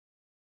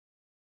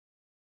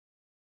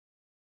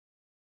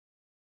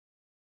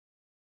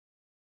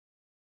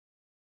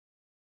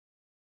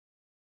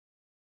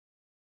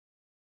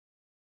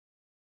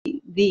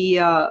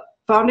The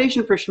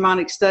Foundation for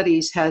Shamanic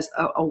Studies has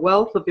a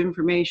wealth of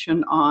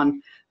information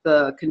on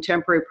the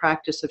contemporary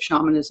practice of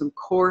shamanism,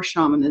 core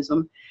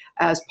shamanism,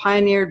 as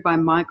pioneered by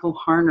Michael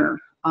Harner.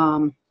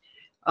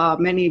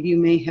 Many of you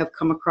may have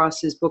come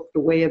across his book, The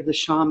Way of the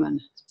Shaman.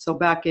 So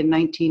back in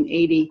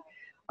 1980,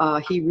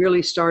 he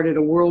really started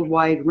a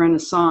worldwide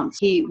renaissance.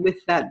 With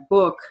that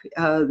book,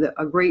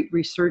 a great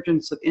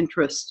resurgence of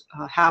interest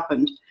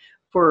happened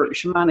for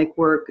shamanic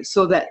work,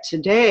 so that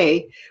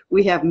today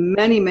we have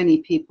many, many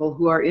people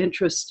who are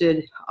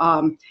interested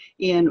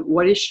in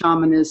what is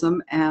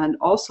shamanism, and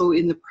also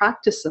in the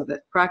practice of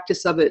it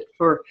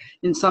for,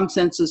 in some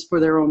senses, for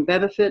their own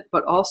benefit,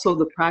 but also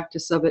the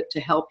practice of it to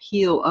help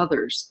heal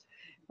others.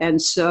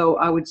 And so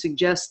I would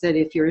suggest that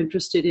if you're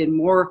interested in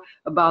more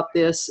about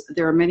this,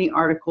 there are many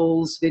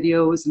articles,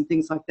 videos, and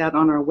things like that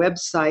on our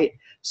website.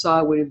 So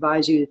I would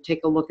advise you to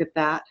take a look at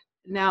that.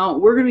 Now,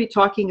 we're going to be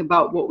talking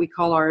about what we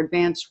call our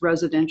advanced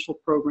residential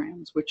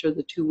programs, which are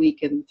the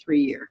 2-week and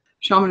 3-year.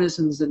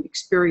 Shamanism is an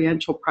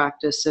experiential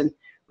practice, and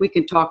we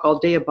can talk all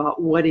day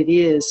about what it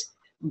is,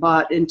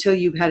 but until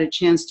you've had a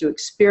chance to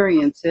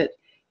experience it,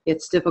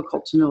 it's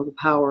difficult to know the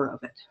power of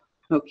it.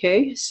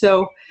 Okay,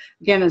 so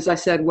again, as I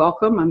said,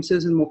 welcome. I'm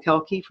Susan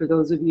Mokelke. For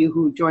those of you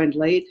who joined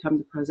late, I'm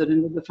the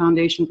president of the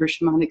Foundation for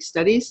Shamanic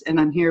Studies, and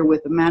I'm here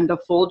with Amanda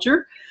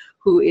Foulger,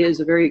 who is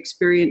a very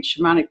experienced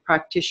shamanic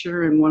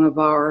practitioner and one of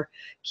our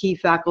key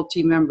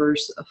faculty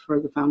members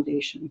for the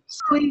foundation.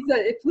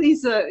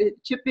 Please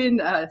chip in,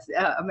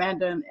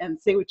 Amanda,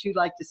 and say what you'd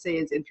like to say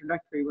as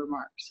introductory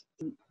remarks.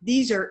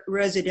 These are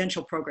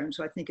residential programs,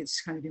 so I think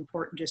it's kind of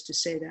important just to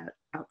say that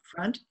out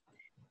front.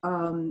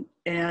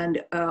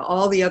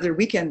 All the other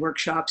weekend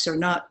workshops are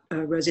not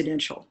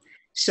residential.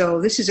 So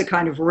this is a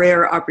kind of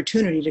rare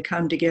opportunity to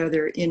come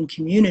together in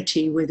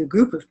community with a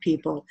group of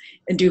people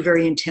and do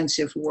very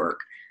intensive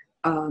work.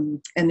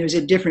 And there's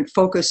a different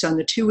focus on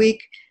the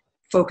 2-week,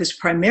 focused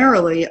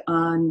primarily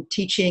on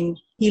teaching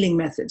healing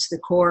methods, the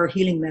core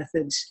healing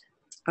methods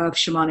of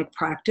shamanic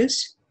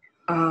practice.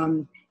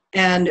 The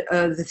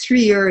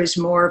 3-year is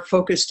more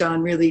focused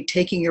on really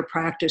taking your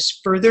practice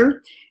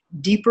further,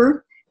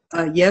 deeper.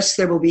 Yes,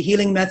 there will be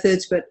healing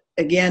methods, but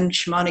again,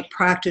 shamanic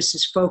practice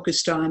is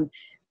focused on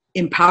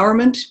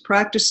empowerment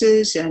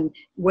practices and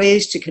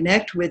ways to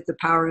connect with the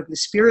power of the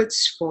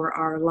spirits for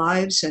our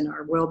lives and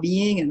our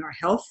well-being and our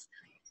health.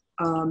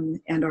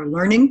 And our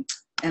learning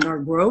and our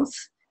growth,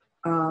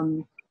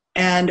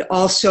 and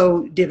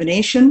also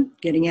divination,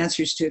 getting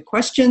answers to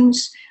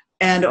questions,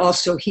 and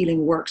also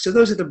healing work. So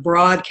those are the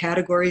broad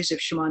categories of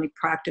shamanic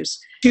practice.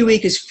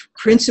 2-week is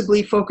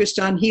principally focused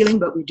on healing,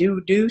 but we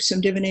do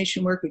some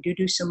divination work. We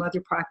do some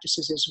other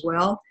practices as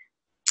well.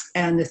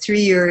 And the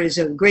 3-year is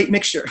a great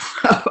mixture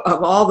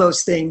of all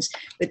those things,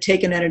 but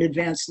taken at an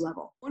advanced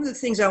level. One of the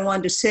things I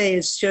wanted to say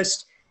is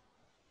just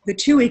the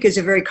 2-week is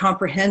a very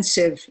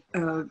comprehensive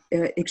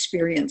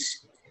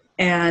experience.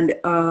 And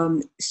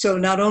so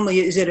not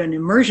only is it an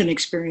immersion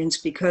experience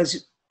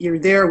because you're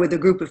there with a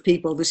group of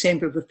people, the same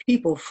group of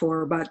people,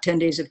 for about 10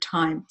 days of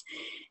time.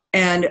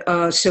 And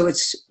so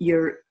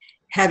you're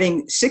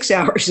having 6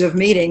 hours of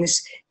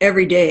meetings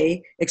every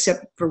day,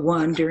 except for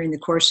one during the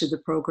course of the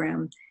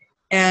program.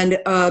 And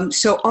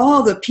so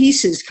all the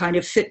pieces kind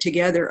of fit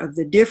together of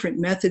the different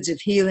methods of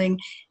healing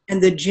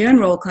and the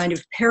general kind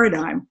of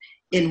paradigm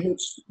in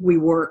which we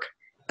work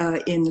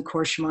in the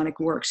core shamanic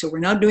work. So we're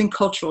not doing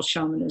cultural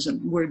shamanism.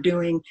 We're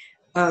doing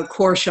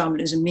core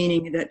shamanism,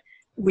 meaning that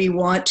we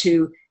want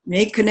to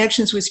make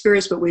connections with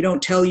spirits, but we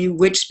don't tell you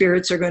which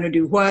spirits are going to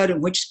do what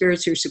and which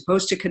spirits you're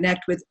supposed to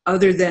connect with,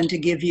 other than to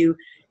give you,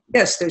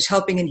 yes, there's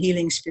helping and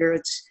healing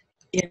spirits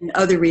in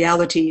other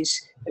realities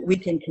that we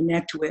can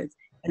connect with.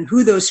 And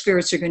who those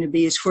spirits are going to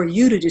be is for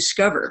you to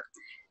discover.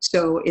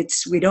 So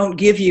we don't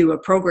give you a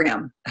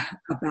program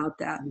about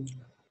that.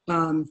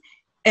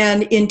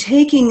 And in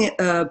taking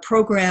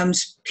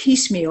programs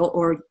piecemeal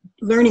or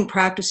learning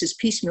practices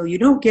piecemeal, you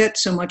don't get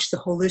so much the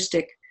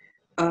holistic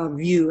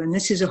view. And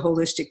this is a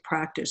holistic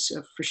practice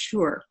for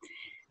sure.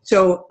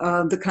 So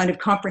the kind of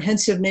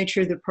comprehensive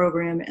nature of the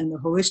program and the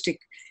holistic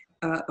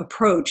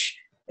approach,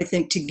 I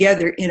think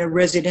together in a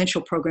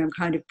residential program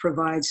kind of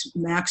provides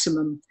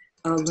maximum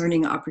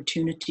learning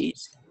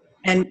opportunities.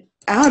 And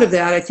out of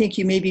that, I think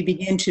you maybe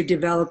begin to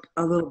develop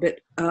a little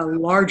bit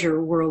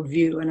larger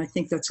worldview. And I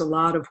think that's a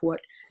lot of what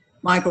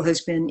Michael has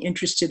been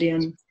interested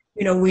in.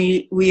 You know,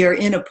 we are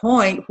in a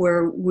point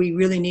where we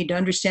really need to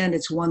understand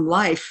it's one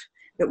life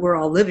that we're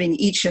all living,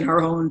 each in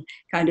our own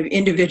kind of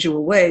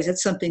individual ways.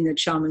 That's something that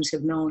shamans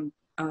have known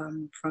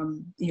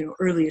from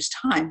earliest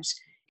times.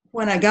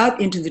 When I got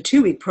into the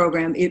 2-week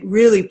program, it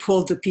really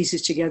pulled the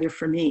pieces together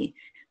for me,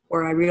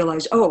 where I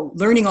realized, oh,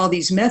 learning all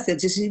these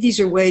methods, these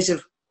are ways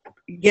of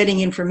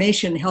getting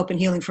information, help and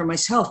healing for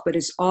myself, but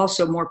it's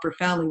also more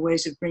profoundly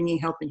ways of bringing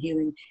help and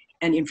healing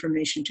and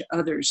information to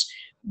others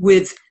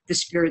with the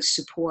Spirit's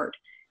support.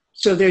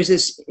 So there's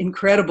this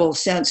incredible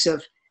sense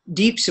of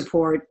deep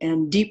support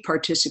and deep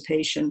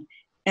participation.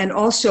 And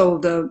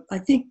also I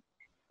think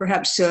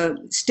perhaps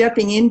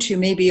stepping into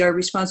maybe our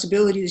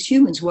responsibility as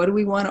humans. What do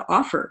we want to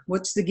offer?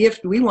 What's the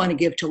gift we want to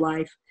give to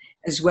life?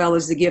 as well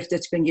as the gift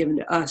that's been given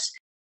to us.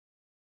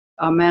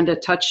 Amanda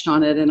touched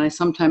on it, and I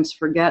sometimes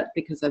forget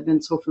because I've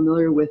been so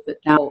familiar with it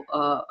now.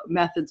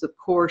 Methods of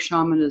core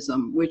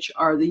shamanism, which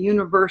are the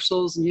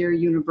universals, near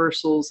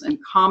universals, and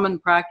common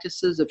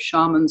practices of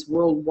shamans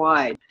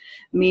worldwide,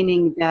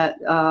 meaning that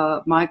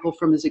Michael,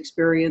 from his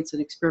experience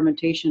and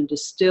experimentation,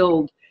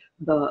 distilled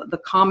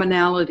the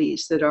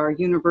commonalities that are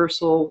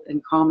universal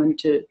and common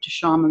to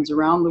shamans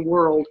around the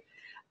world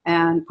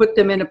and put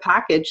them in a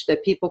package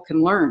that people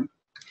can learn.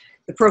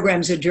 The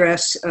programs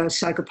address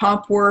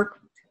psychopomp work,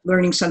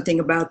 learning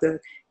something about the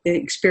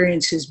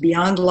experiences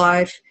beyond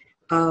life,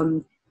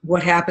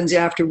 what happens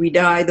after we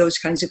die, those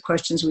kinds of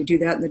questions. We do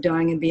that in the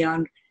Dying and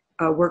Beyond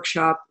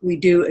workshop. We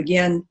do,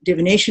 again,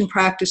 divination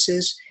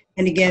practices,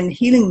 and again,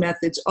 healing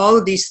methods. All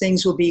of these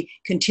things will be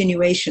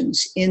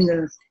continuations in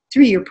the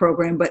 3-year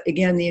program, but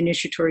again, the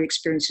initiatory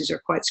experiences are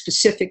quite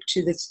specific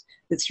to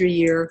the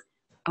 3-year,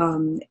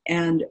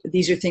 and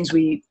these are things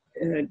we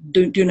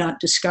do not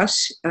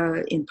discuss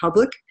in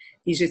public.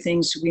 These are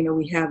things,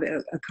 we have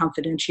a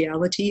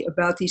confidentiality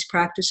about these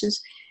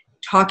practices.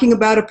 Talking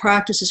about a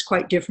practice is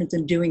quite different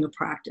than doing a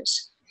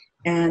practice.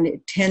 And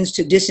it tends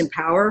to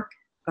disempower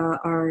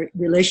our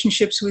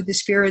relationships with the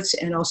spirits,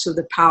 and also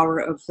the power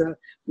of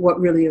what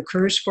really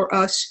occurs for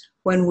us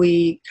when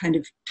we kind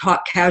of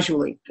talk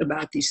casually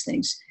about these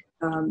things.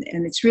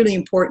 And it's really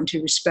important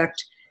to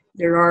respect.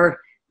 There are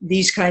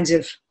these kinds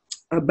of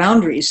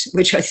boundaries,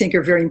 which I think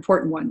are very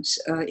important ones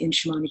in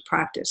shamanic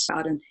practice.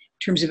 In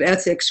terms of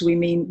ethics, we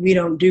mean we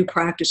don't do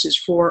practices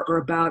for or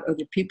about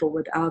other people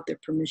without their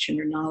permission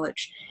or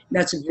knowledge.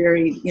 That's a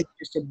very,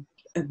 just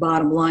a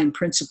bottom line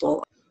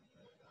principle.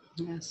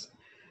 Yes,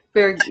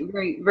 very,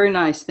 very, very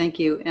nice. Thank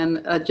you.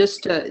 And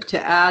just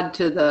to add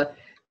to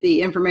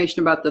the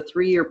information about the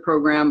 3-year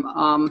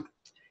program,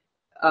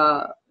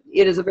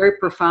 it is a very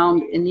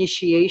profound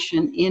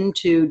initiation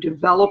into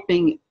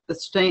developing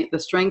the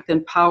strength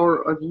and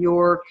power of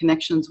your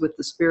connections with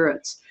the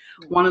spirits.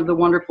 One of the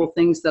wonderful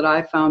things that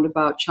I found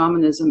about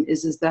shamanism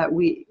is that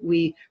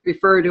we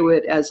refer to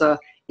it as a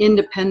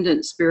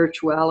independent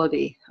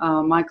spirituality.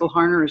 Michael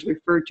Harner has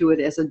referred to it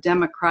as a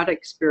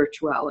democratic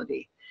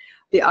spirituality.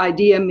 The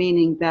idea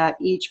meaning that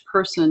each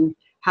person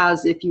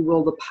has, if you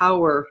will, the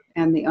power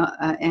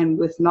and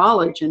with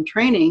knowledge and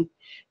training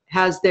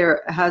has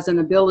an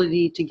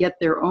ability to get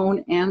their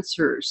own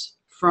answers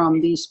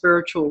from these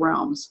spiritual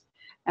realms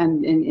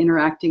and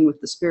interacting with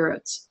the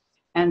spirits.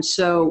 And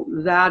so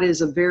that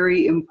is a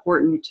very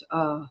important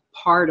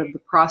part of the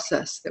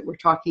process that we're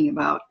talking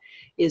about,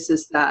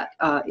 is that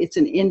it's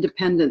an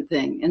independent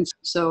thing. And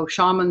so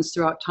shamans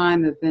throughout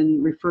time have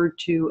been referred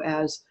to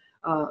as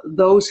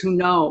those who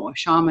know. A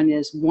shaman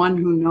is one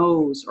who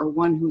knows or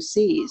one who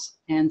sees.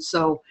 And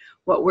so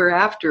what we're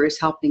after is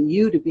helping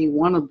you to be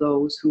one of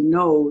those who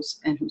knows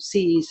and who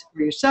sees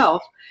for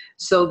yourself,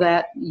 so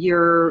that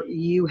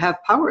you have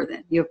power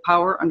then. You have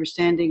power,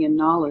 understanding, and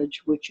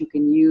knowledge, which you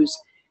can use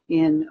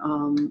in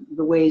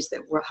the ways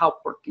that will help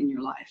work in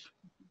your life.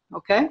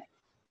 Okay? I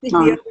think the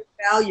other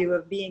value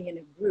of being in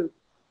a group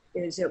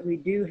is that we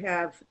do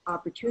have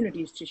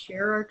opportunities to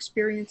share our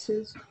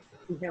experiences.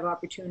 We have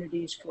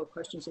opportunities for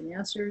questions and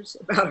answers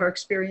about our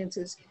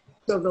experiences.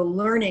 So the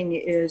learning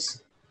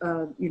is,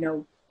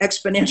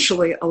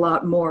 exponentially a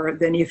lot more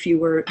than if you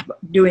were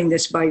doing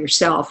this by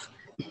yourself.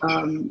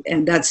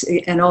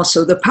 And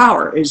also the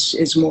power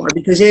is more,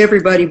 because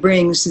everybody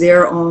brings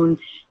their own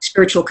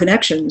spiritual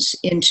connections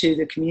into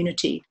the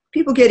community.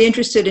 People get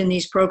interested in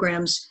these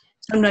programs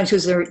sometimes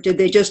because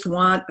they just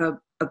want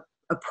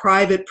a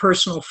private,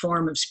 personal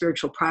form of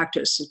spiritual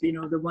practice.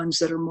 The ones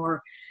that are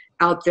more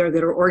out there,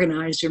 that are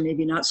organized, or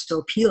maybe not so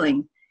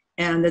appealing,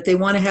 and that they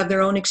want to have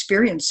their own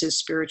experiences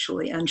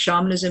spiritually. And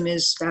shamanism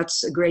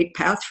that's a great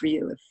path for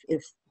you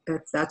if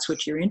that's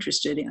what you're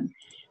interested in.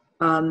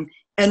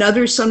 And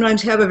others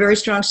sometimes have a very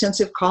strong sense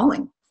of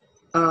calling.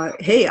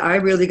 Hey, I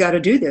really got to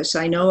do this.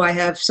 I know I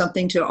have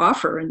something to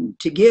offer and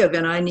to give,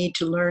 and I need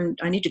to learn,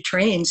 I need to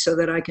train so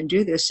that I can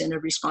do this in a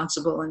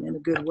responsible and in a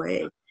good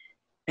way.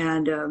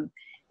 And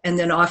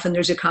then often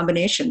there's a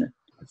combination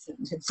of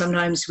things. And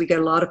sometimes we get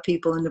a lot of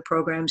people in the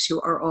programs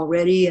who are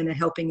already in a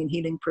helping and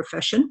healing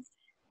profession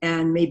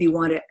and maybe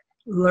want to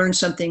learn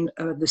something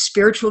of the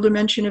spiritual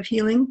dimension of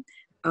healing.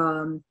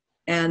 And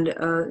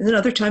then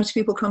other times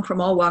people come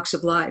from all walks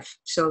of life.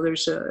 So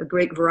there's a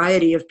great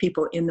variety of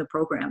people in the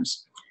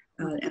programs.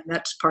 And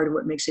that's part of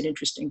what makes it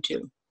interesting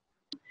too.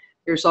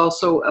 There's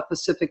also a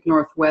Pacific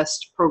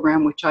Northwest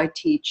program, which I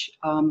teach,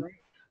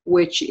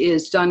 which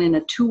is done in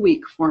a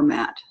 2-week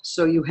format.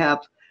 So you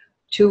have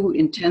 2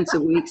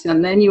 intensive weeks,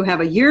 and then you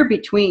have a year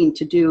between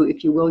to do,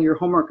 if you will, your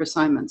homework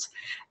assignments.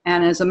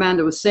 And as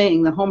Amanda was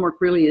saying, the homework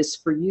really is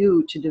for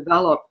you to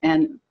develop.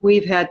 And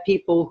we've had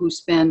people who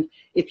spend,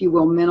 if you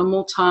will,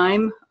 minimal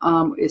time,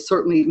 is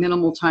certainly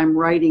minimal time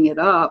writing it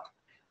up,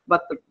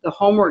 but the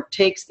homework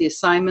takes the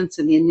assignments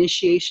and the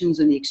initiations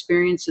and the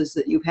experiences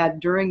that you've had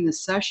during the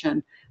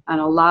session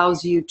and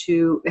helps you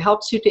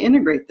to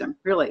integrate them,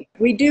 really.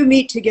 We do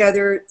meet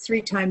together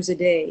 3 times a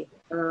day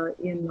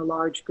in the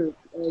large group,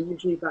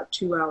 usually about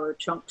 2-hour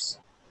chunks.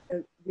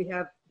 We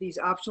have these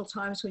optional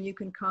times when you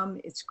can come,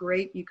 it's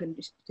great. You can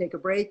just take a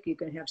break, you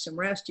can have some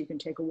rest, you can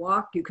take a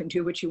walk, you can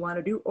do what you want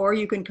to do, or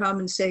you can come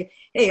and say,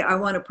 hey, I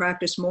want to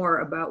practice more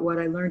about what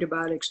I learned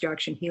about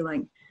extraction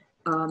healing.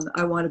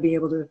 I want to be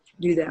able to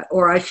do that.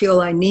 Or I feel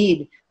I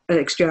need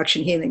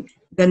extraction healing.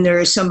 Then there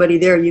is somebody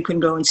there you can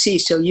go and see,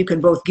 so you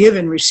can both give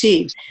and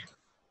receive.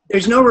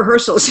 There's no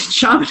rehearsals in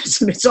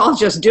shamanism. It's all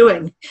just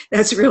doing.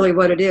 That's really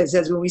what it is.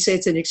 That's when we say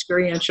it's an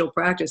experiential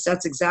practice.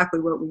 That's exactly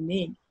what we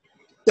mean.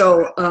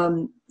 So,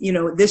 you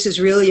know, this is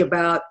really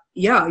about,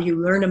 yeah,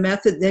 you learn a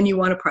method, then you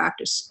want to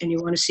practice, and you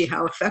want to see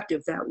how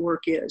effective that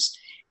work is,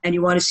 and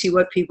you want to see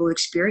what people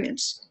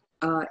experience.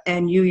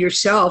 And you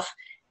yourself,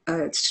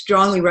 it's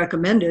strongly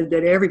recommended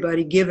that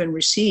everybody give and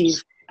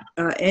receive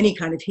any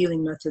kind of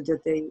healing method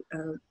that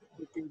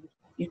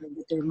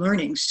they're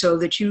learning, so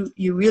that you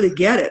really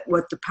get it,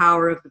 what the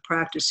power of the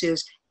practice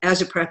is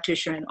as a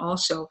practitioner and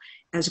also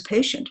as a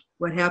patient.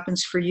 What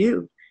happens for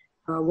you?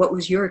 What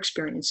was your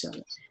experience of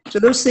it? So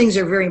those things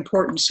are very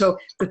important. So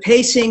the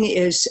pacing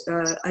is,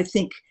 I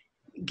think,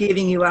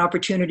 giving you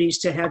opportunities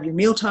to have your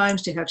meal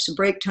times, to have some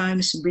break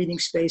times, some breathing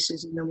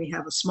spaces, and then we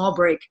have a small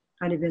break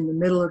kind of in the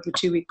middle of the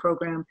 2-week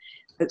program.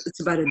 It's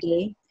about a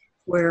day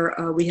where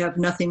we have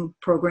nothing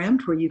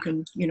programmed, where you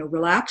can, you know,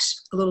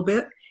 relax a little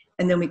bit,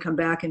 and then we come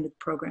back into the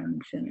program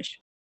and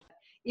finish.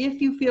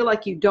 If you feel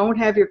like you don't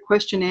have your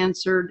question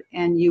answered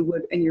and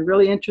you're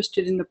really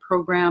interested in the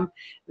program,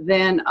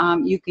 then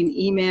you can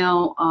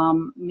email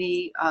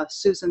me,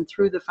 Susan,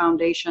 through the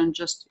foundation.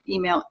 Just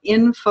email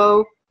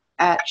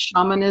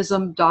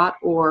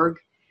info@shamanism.org,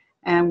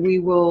 and we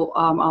will.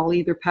 I'll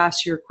either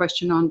pass your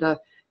question on to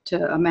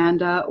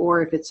Amanda,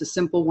 or if it's a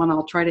simple one,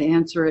 I'll try to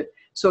answer it.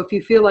 So if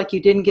you feel like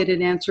you didn't get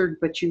it answered,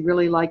 but you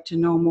really like to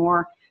know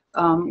more,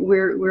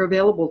 we're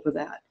available for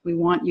that. We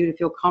want you to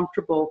feel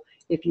comfortable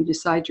if you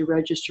decide to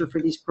register for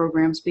these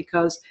programs,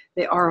 because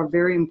they are a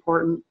very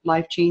important,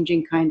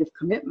 life-changing kind of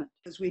commitment.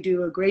 Because we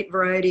do a great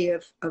variety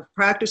of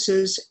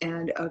practices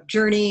and of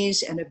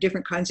journeys and of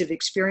different kinds of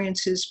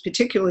experiences,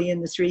 particularly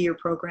in the 3-year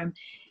program.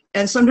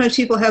 And sometimes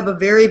people have a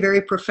very,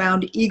 very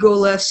profound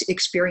ego-less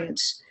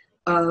experience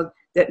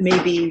that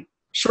may be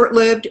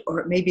short-lived, or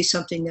it may be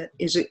something that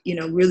is, you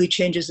know, really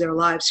changes their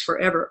lives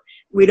forever.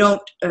 We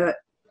don't,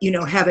 you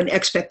know, have an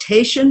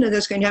expectation that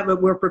that's going to happen,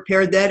 but we're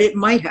prepared that it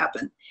might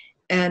happen.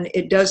 And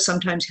it does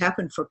sometimes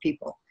happen for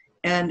people.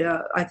 And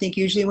I think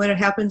usually when it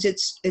happens,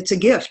 it's a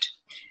gift.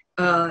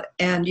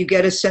 And you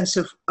get a sense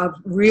of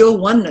real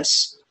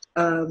oneness,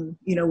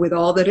 you know, with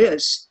all that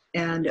is.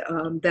 And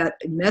that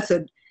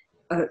method,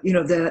 you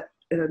know, that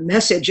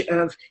message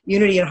of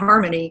unity and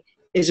harmony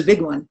is a big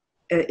one.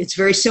 It's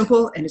very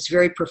simple and it's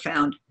very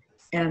profound.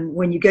 And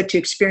when you get to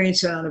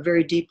experience it on a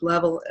very deep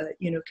level,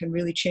 you know, can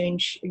really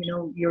change, you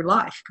know, your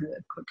life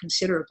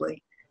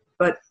considerably.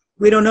 But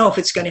we don't know if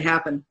it's going to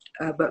happen,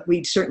 but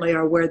we certainly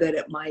are aware that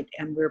it might,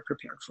 and we're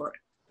prepared for it.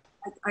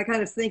 I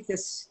kind of think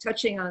this,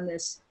 touching on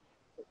this,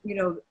 you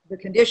know, the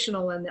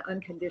conditional and the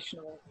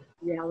unconditional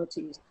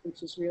realities,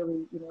 which is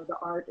really, you know, the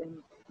art and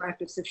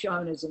practice of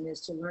shamanism, is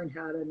to learn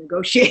how to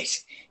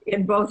negotiate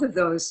in both of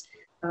those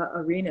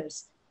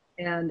arenas.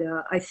 And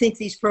I think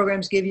these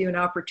programs give you an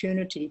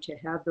opportunity to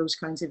have those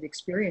kinds of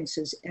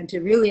experiences and to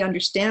really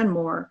understand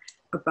more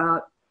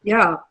about,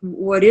 yeah,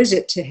 what is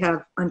it to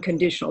have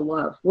unconditional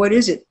love? What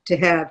is it to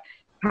have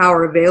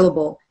power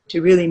available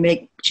to really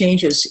make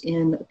changes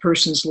in a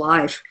person's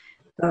life,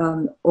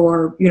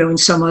 or, you know, in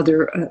some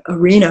other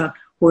arena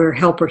where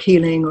help or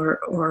healing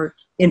or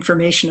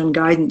information and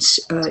guidance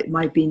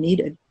might be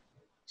needed.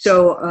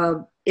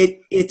 So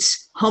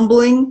it's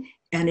humbling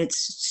and it's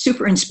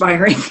super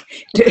inspiring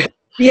to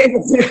be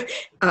able to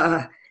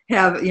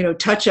have, you know,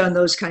 touch on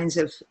those kinds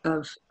of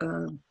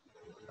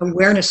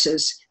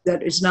awarenesses,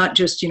 that is not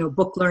just, you know,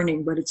 book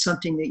learning, but it's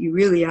something that you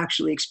really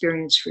actually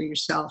experience for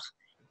yourself.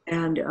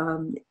 And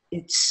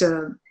it's,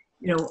 you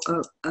know,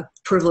 a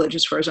privilege,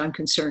 as far as I'm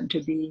concerned,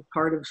 to be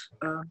part of,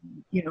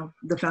 you know,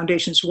 the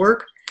foundation's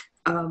work.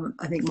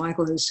 I think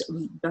Michael has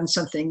done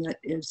something that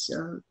is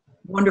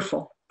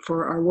wonderful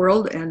for our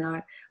world, and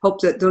I hope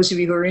that those of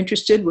you who are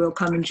interested will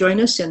come and join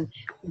us in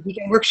the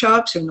weekend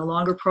workshops or in the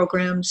longer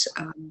programs.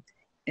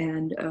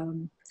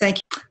 Thank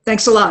you.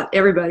 Thanks a lot,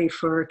 everybody,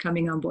 for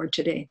coming on board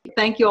today.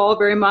 Thank you all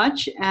very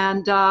much,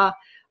 and I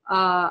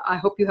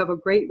hope you have a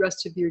great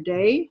rest of your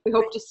day. We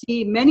hope to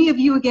see many of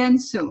you again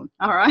soon.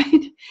 All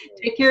right?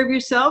 Take care of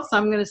yourselves.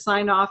 I'm going to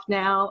sign off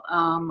now.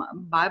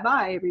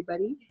 Bye-bye,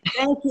 everybody.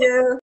 Thank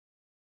you.